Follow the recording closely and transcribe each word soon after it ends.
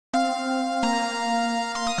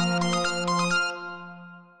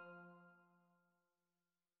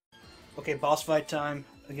Okay, boss fight time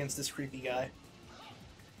against this creepy guy.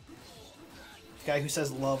 Guy who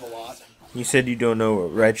says love a lot. You said you don't know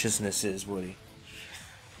what righteousness is, Woody.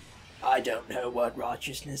 I don't know what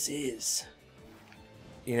righteousness is.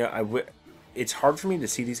 You know, it's hard for me to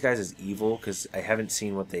see these guys as evil because I haven't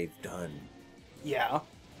seen what they've done. Yeah.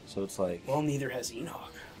 So it's like... Well, neither has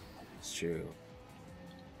Enoch. It's true.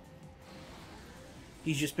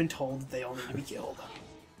 He's just been told that they all need to be killed.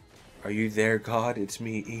 Are you there, God? It's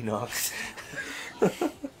me, Enoch.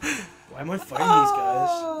 Why am I fighting these guys?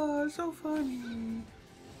 Oh, so funny.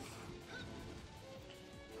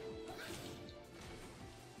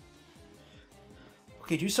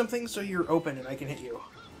 Okay, do something so you're open and I can hit you.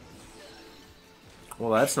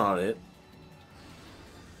 Well, that's not it.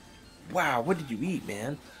 Wow, what did you eat,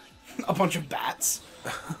 man? A bunch of bats.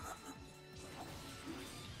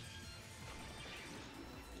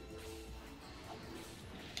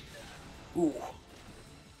 Ooh.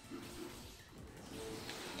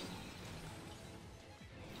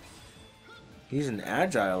 He's an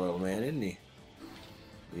agile little man, isn't he?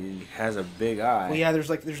 He has a big eye. Well, yeah,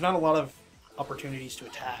 there's not a lot of opportunities to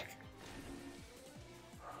attack.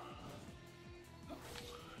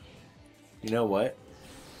 You know what?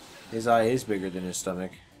 His eye is bigger than his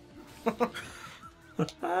stomach.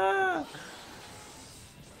 Ah,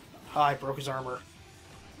 I broke his armor.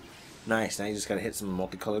 Nice. Now you just gotta hit some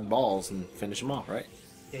multicolored balls and finish him off, right?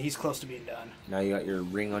 Yeah, he's close to being done. Now you got your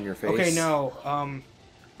ring on your face. Okay, no.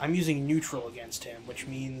 I'm using neutral against him, which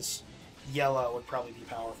means yellow would probably be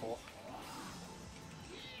powerful.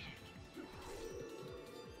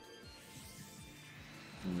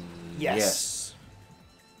 Yes.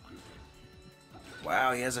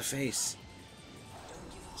 Wow, he has a face.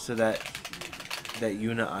 So that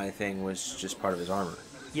Una eye thing was just part of his armor.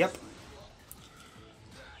 Yep.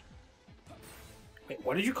 Wait,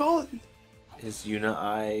 what did you call it? His Una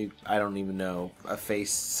eye, I don't even know. A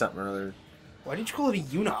face, something or other. Why did you call it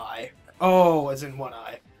a Una eye? Oh, as in one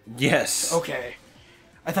eye. Yes. Okay.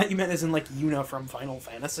 I thought you meant as in like Una from Final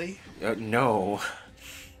Fantasy. No.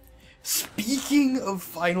 Speaking of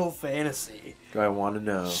Final Fantasy, Do I want to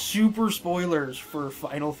know? super spoilers for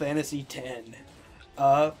Final Fantasy X.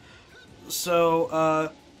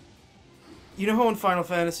 You know how in Final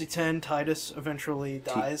Fantasy X, Titus eventually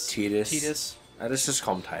dies? Titus. Let's just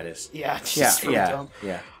call him Titus. Yeah, it's just really dumb.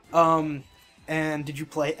 Yeah. And did you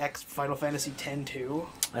play Final Fantasy X too?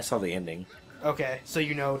 I saw the ending. Okay, so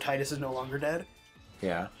you know Titus is no longer dead?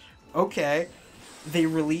 Yeah. Okay. They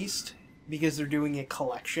released, because they're doing a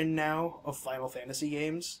collection now of Final Fantasy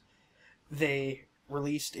games, they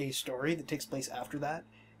released a story that takes place after that,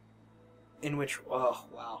 in which, oh,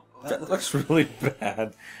 wow. That looks really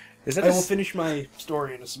bad. Is that I will finish my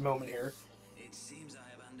story in a moment here. It seems I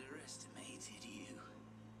have underestimated you.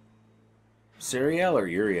 Sariel or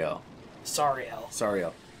Uriel? Sariel.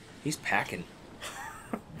 Sariel. He's packing.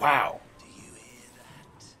 Wow. Do you hear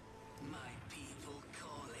that? My people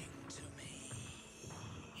calling to me.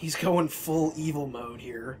 He's going full evil mode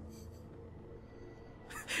here.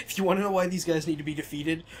 If you want to know why these guys need to be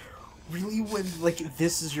defeated, really when, like,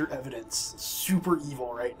 this is your evidence. Super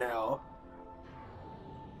evil right now.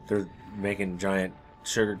 They're making giant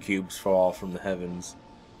sugar cubes fall from the heavens.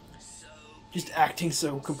 Just acting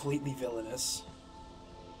so completely villainous.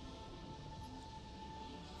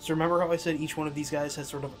 So remember how I said each one of these guys has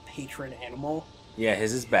sort of a patron animal? Yeah,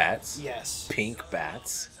 his is bats. Yes. Pink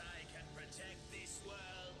bats. I can protect this world.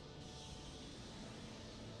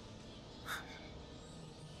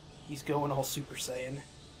 He's going all Super Saiyan.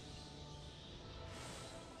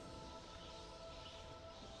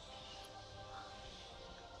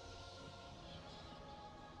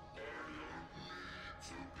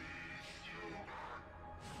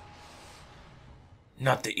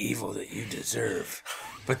 Not the evil that you deserve,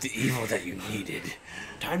 but the evil that you needed.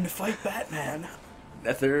 Time to fight Batman.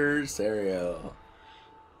 Nuther cereal.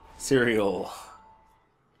 Cereal.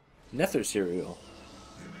 Nuther cereal.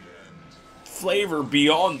 Flavor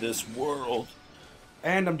beyond this world.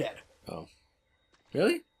 And I'm dead. Oh.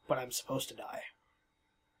 Really? But I'm supposed to die.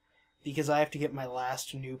 Because I have to get my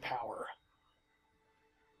last new power.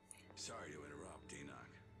 Sorry to interrupt, Enoch.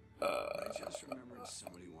 I just remembered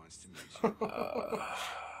somebody wants to meet you.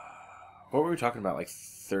 What were we talking about like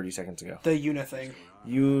 30 seconds ago? The Una thing.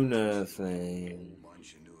 Una thing.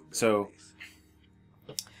 So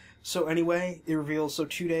anyway, it reveals,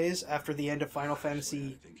 2 days after the end of Final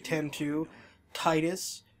Fantasy X-2,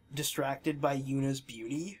 Titus, distracted by Yuna's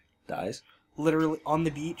beauty, Dies? literally on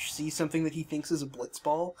the beach, sees something that he thinks is a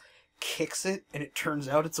blitzball, kicks it, and it turns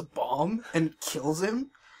out it's a bomb, and it kills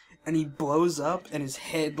him, and he blows up, and his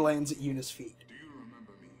head lands at Yuna's feet.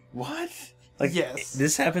 What? Like, Yes.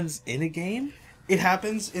 this happens in a game? It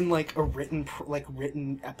happens in like a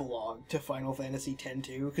written epilogue to Final Fantasy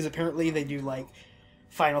X-2, because apparently they do like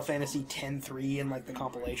Final Fantasy X-3 in like the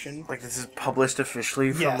compilation. Like, this is published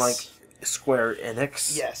officially from, Yes. like, Square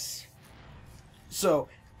Enix? Yes. So,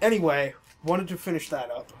 anyway, wanted to finish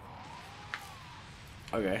that up.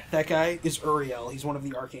 Okay. That guy is Uriel. He's one of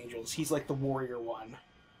the Archangels. He's like the warrior one.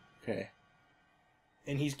 Okay.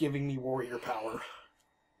 And he's giving me warrior power.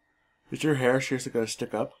 Is your hair seriously gonna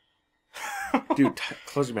stick up? Dude,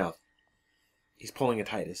 close your mouth. He's pulling a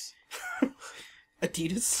Titus.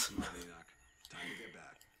 Adidas?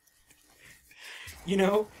 You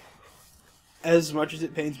know, as much as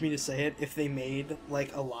it pains me to say it, if they made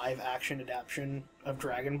like a live action adaptation of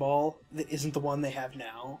Dragon Ball that isn't the one they have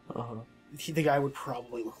now, the guy would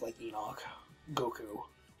probably look like Enoch. Goku.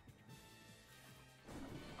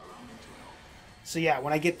 So yeah,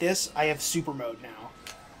 when I get this, I have super mode now.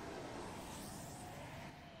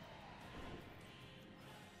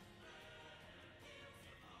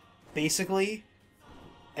 Basically,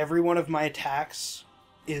 every one of my attacks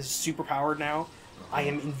is super powered now. I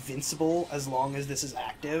am invincible as long as this is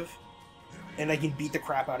active, and I can beat the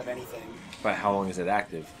crap out of anything. But how long is it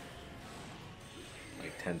active?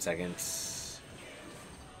 Like 10 seconds?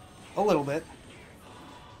 A little bit.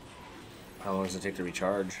 How long does it take to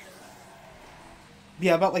recharge?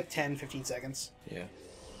 Yeah, about like 10, 15 seconds. Yeah.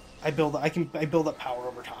 I build up power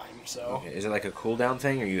over time, so... Okay. Is it like a cooldown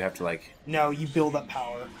thing, or you have to like... No, you build up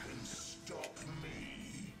power.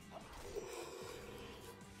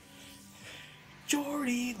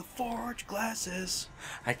 Jordy, the forge glasses.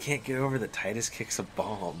 I can't get over that Titus kicks a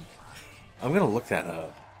bomb. I'm gonna look that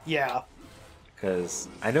up. Yeah. Because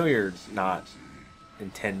I know you're not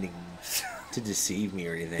intending to deceive me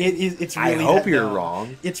or anything. It's really I hope that you're dumb.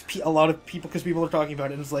 wrong. It's a lot of people, because people are talking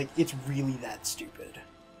about it, and it's like, it's really that stupid.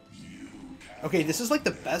 Okay, this is like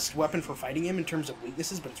the best weapon for fighting him in terms of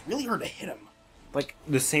weaknesses, but it's really hard to hit him. Like,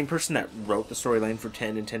 the same person that wrote the storyline for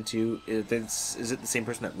 10 and 10-2, is it the same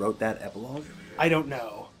person that wrote that epilogue? I don't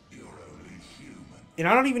know. And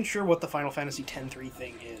I'm not even sure what the Final Fantasy X-3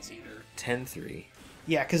 thing is, either. 10-3.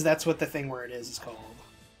 Yeah, because that's what the thing where it is called.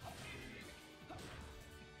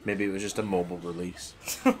 Maybe it was just a mobile release.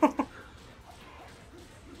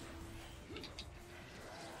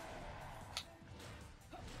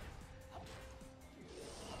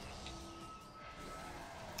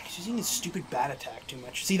 He's using his stupid bat attack too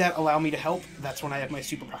much. See that allow me to help? That's when I have my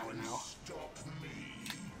superpower now.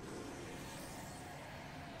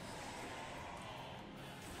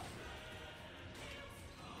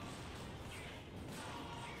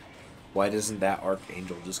 Why doesn't that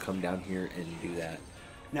Archangel just come down here and do that?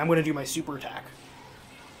 Now I'm going to do my super attack.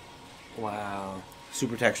 Wow.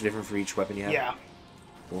 Super attacks are different for each weapon you have? Yeah.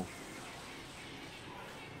 Cool.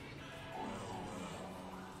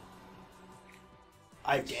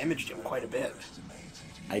 I've damaged him quite a bit.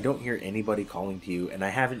 I don't hear anybody calling to you, and I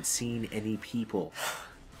haven't seen any people.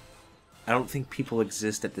 I don't think people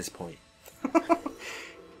exist at this point.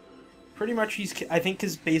 Pretty much I think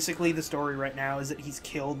because basically the story right now is that he's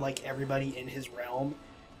killed like everybody in his realm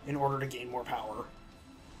in order to gain more power.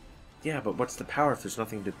 Yeah, but what's the power if there's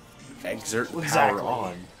nothing to exert power Exactly.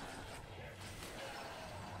 on?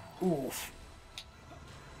 Oof.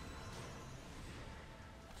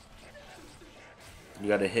 You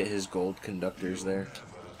gotta hit his gold conductors there.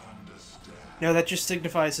 No, that just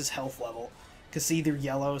signifies his health level. Because see, they're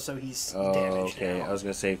yellow, so he's Oh, damaged okay. now. I was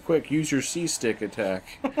gonna say, quick, use your C-stick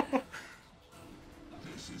attack.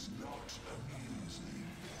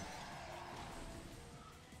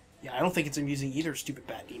 Yeah, I don't think it's amusing either, stupid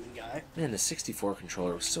Bat Demon guy. Man, the 64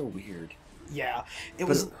 controller was so weird. Yeah, it But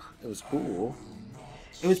was... it was cool.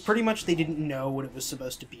 It was pretty much they didn't know what it was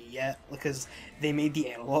supposed to be yet, because they made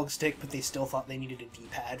the analog stick, but they still thought they needed a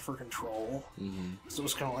D-pad for control. Mm-hmm. So it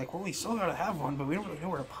was kind of like, well, we still gotta have one, but we don't really know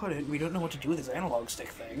where to put it. We don't know what to do with this analog stick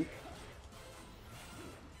thing.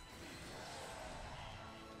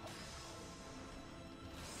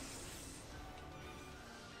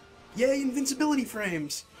 Yay, invincibility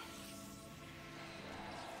frames!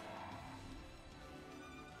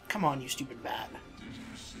 Come on, you stupid bat.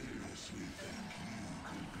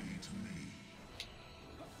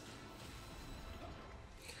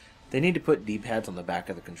 They need to put D-pads on the back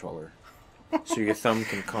of the controller, so your thumb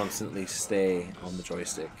can constantly stay on the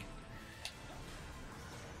joystick.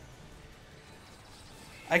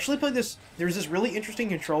 I actually played this. There's this really interesting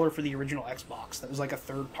controller for the original Xbox that was like a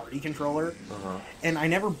third-party controller, and I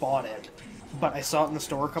never bought it, but I saw it in the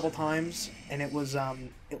store a couple times, and it was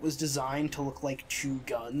designed to look like two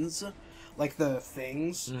guns, like the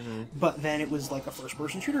things, Mm-hmm. but then it was like a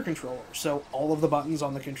first-person shooter controller. So all of the buttons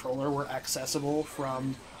on the controller were accessible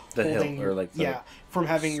from The holding hilt, or like the... yeah, from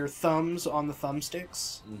having your thumbs on the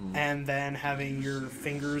thumbsticks, and then having your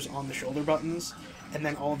fingers on the shoulder buttons, and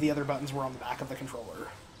then all of the other buttons were on the back of the controller.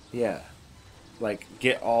 Yeah. Like,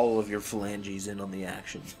 get all of your phalanges in on the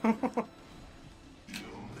action.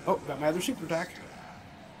 Oh, got my other super attack.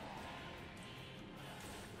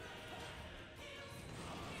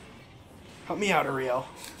 Help me out, Ariel.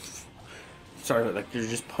 Sorry, but like, you're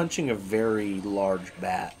just punching a very large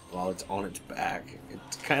bat while it's on its back. It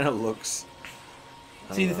kind of looks...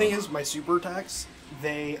 See, the thing is, my super attacks,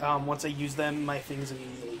 they, once I use them, my thing's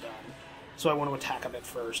immediately done. So I want to attack a bit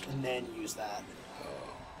first, and then use that.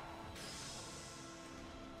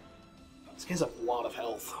 This guy's a lot of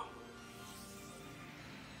health.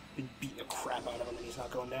 Been beating the crap out of him, and he's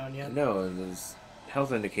not going down yet. No, and his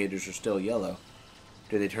health indicators are still yellow.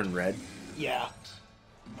 Do they turn red? Yeah.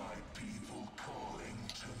 My people calling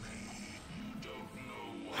to me. You don't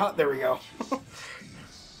know what Huh, there we go.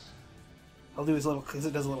 I'll do his little, because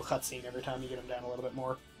it does a little cutscene every time you get him down a little bit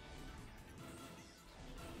more.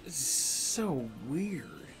 It's so weird.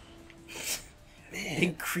 Man.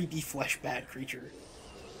 Big, creepy, flesh bat creature.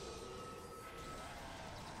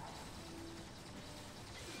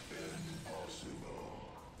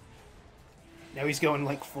 Now he's going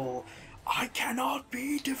like full, I cannot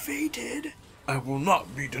be defeated. I will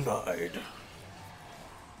not be denied.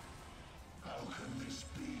 how can this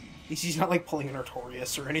be? He's not like pulling an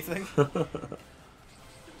Artorias or anything.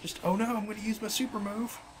 Just, oh no, I'm going to use my super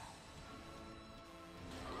move.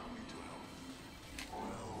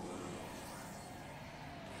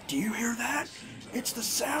 Do you hear that? It's the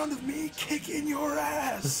sound of me kicking your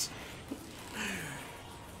ass.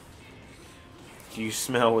 Do you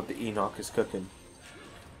smell what the Enoch is cooking?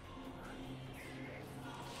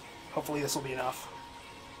 Hopefully this will be enough.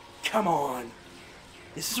 Come on.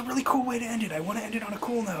 This is a really cool way to end it. I want to end it on a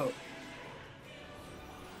cool note.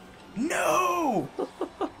 No!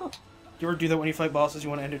 You ever do that when you fight bosses? You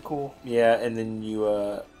want to end it cool? Yeah, and then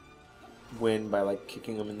you win by like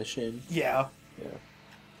kicking them in the shin. Yeah. Yeah.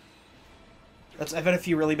 I've had a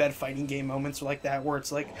few really bad fighting game moments like that where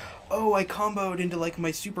it's like, oh, I comboed into like my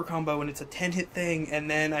super combo and it's a 10-hit thing, and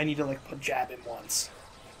then I need to like jab him once.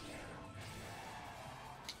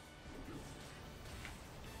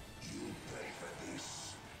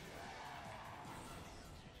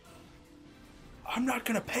 I'm not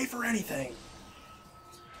gonna pay for anything.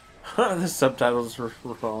 The subtitles were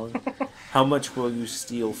wrong. How much will you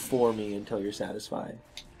steal for me until you're satisfied?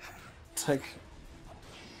 It's like,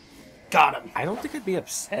 Got him. I don't think I'd be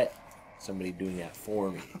upset somebody doing that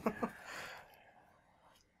for me.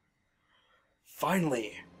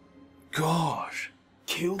 Finally. Gosh,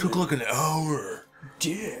 Killed took him. like an hour.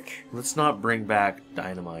 Dick. Let's not bring back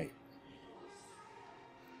Dynamite.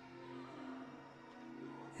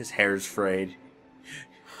 His hair's frayed.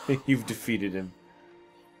 You've defeated him.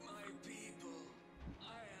 My people,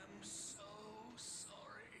 I am so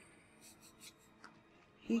sorry.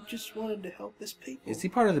 He just wanted to help his people. Is he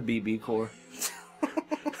part of the BB Corps?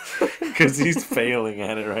 Because he's failing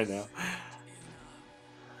at it right now.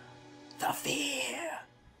 The fear.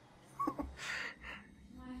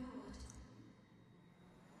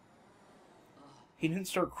 He didn't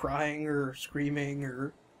start crying or screaming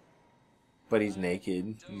or... But he's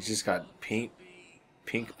naked. He's just got pink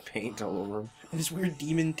paint all over him. And this weird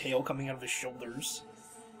demon tail coming out of his shoulders.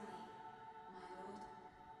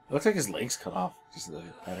 It looks like his legs cut off. Just that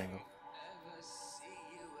angle. Ever see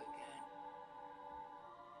you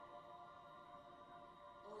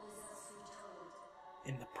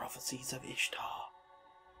again? In the prophecies of Ishtar.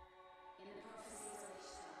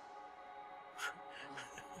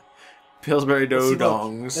 Pillsbury See, look,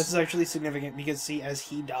 Dodongs. this is actually significant because, see, as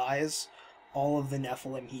he dies, all of the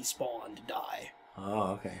Nephilim he spawned die.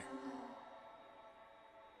 Oh, okay.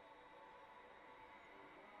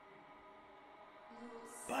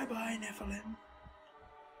 Bye-bye, Nephilim.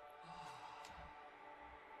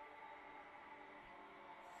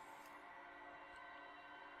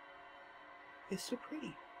 It's so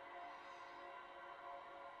pretty.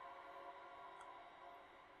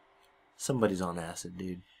 Somebody's on acid,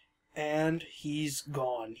 dude. And he's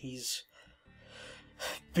gone. He's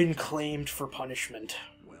been claimed for punishment.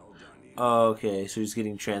 Well done, you. Oh, okay, so he's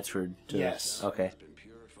getting transferred to... Yes. Okay. Been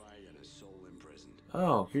purified and his soul imprisoned.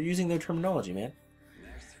 Oh, you're using their terminology, man.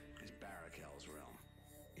 Next is Barakel's realm.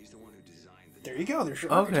 He's the one who designed the There you go. There's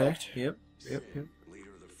your Okay. architect. Yep. Yep.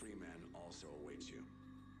 leader of the free men also awaits you.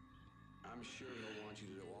 I'm sure he'll want you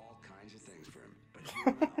to do all kinds of things for him, but hear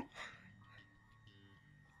me out.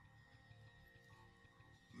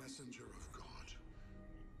 Messenger of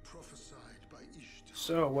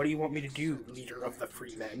So, what do you want me to do, leader of the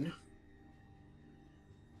free men?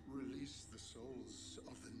 Release the souls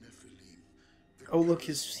of the Nephilim. The Oh, look,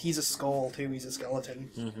 he's a skull, too. He's a skeleton.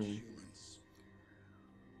 humans.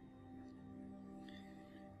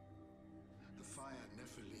 The fire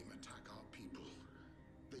Nephilim attack our people.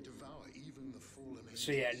 They devour even the fallen angels.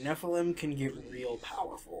 So yeah, Nephilim can get real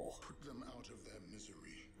powerful. Put them out of their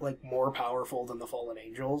misery. Like, more powerful than the fallen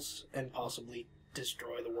angels, and possibly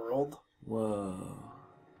destroy the world. Whoa.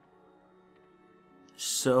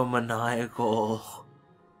 So maniacal.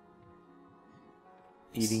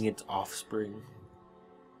 Eating its offspring.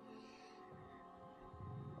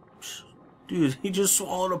 Dude, he just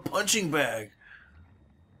swallowed a punching bag.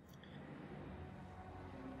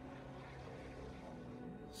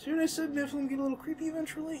 See what I said? Nephilim get a little creepy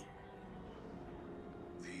eventually?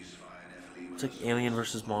 It's like Alien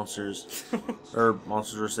versus Monsters. Or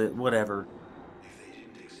Monsters versus... whatever.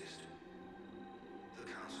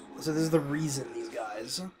 So this is the reason, these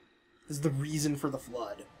guys. This is the reason for the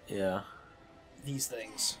flood. Yeah. These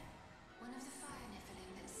things. One of the fire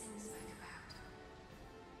Nephilim that Sin spoke about.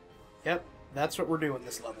 Yep, that's what we're doing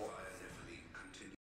this level.